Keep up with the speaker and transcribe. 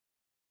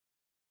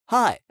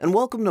Hi, and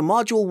welcome to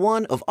Module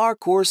 1 of our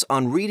course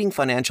on reading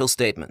financial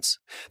statements.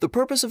 The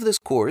purpose of this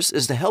course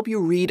is to help you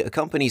read a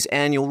company's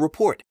annual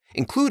report,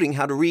 including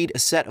how to read a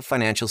set of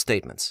financial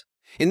statements.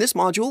 In this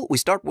module, we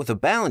start with a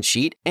balance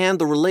sheet and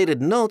the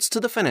related notes to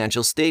the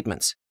financial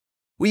statements.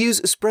 We use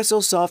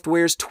Espresso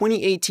Software's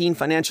 2018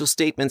 financial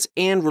statements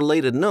and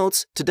related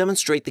notes to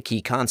demonstrate the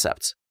key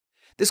concepts.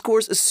 This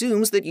course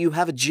assumes that you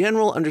have a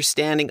general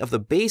understanding of the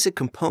basic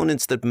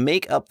components that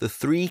make up the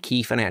three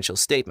key financial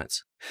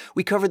statements.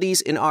 We cover these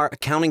in our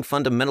Accounting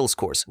Fundamentals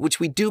course, which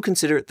we do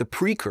consider the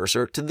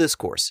precursor to this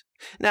course.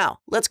 Now,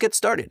 let's get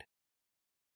started.